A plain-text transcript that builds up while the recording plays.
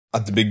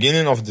At the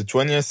beginning of the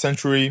 20th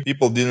century,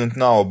 people didn't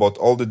know about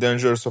all the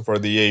dangers of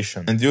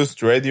radiation and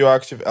used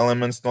radioactive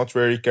elements not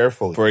very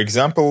carefully. For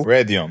example,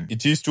 radium.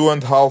 It is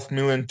 2.5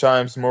 million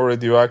times more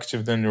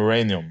radioactive than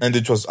uranium, and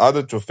it was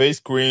added to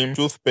face cream,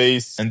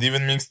 toothpaste, and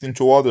even mixed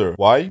into water.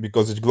 Why?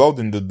 Because it glowed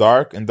in the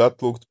dark and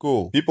that looked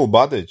cool. People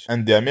bought it,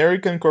 and the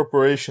American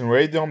corporation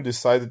Radium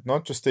decided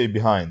not to stay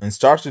behind and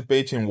started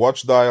painting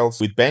watch dials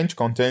with paint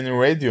containing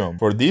radium.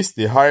 For this,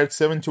 they hired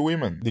 70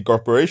 women. The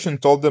corporation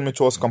told them it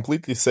was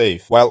completely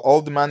safe, while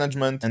all the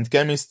management and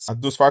chemists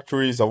at those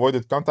factories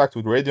avoided contact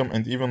with radium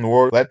and even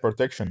wore lead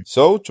protection.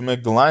 So, to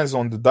make the lines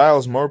on the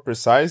dials more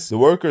precise, the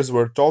workers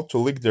were told to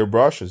lick their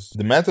brushes.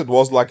 The method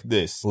was like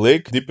this: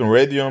 lick, dip in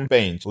radium,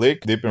 paint,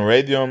 lick, dip in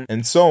radium,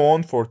 and so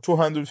on for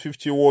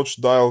 250 watch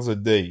dials a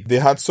day. They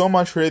had so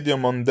much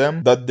radium on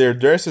them that their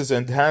dresses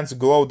and hands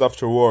glowed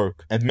after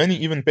work, and many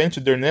even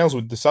painted their nails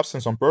with the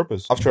substance on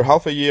purpose. After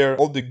half a year,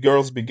 all the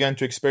girls began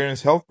to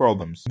experience health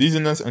problems,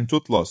 dizziness and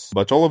tooth loss,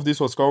 but all of this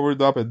was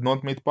covered up and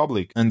not made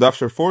public. And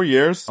after 4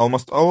 years,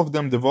 almost all of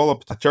them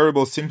developed a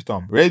terrible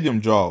symptom: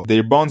 radium jaw.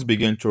 Their bones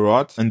began to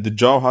rot, and the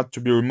jaw had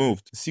to be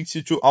removed.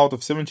 62 out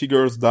of 70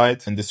 girls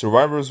died, and the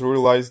survivors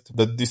realized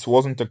that this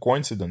wasn't a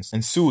coincidence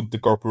and sued the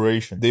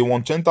corporation. They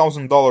won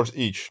 $10,000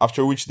 each,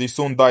 after which they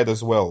soon died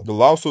as well. The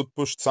lawsuit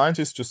pushed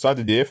scientists to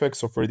study the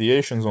effects of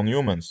radiations on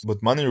humans,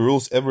 but money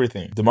rules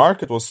everything. The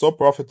market was so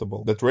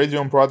profitable that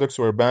radium products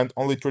were banned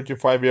only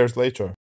 35 years later.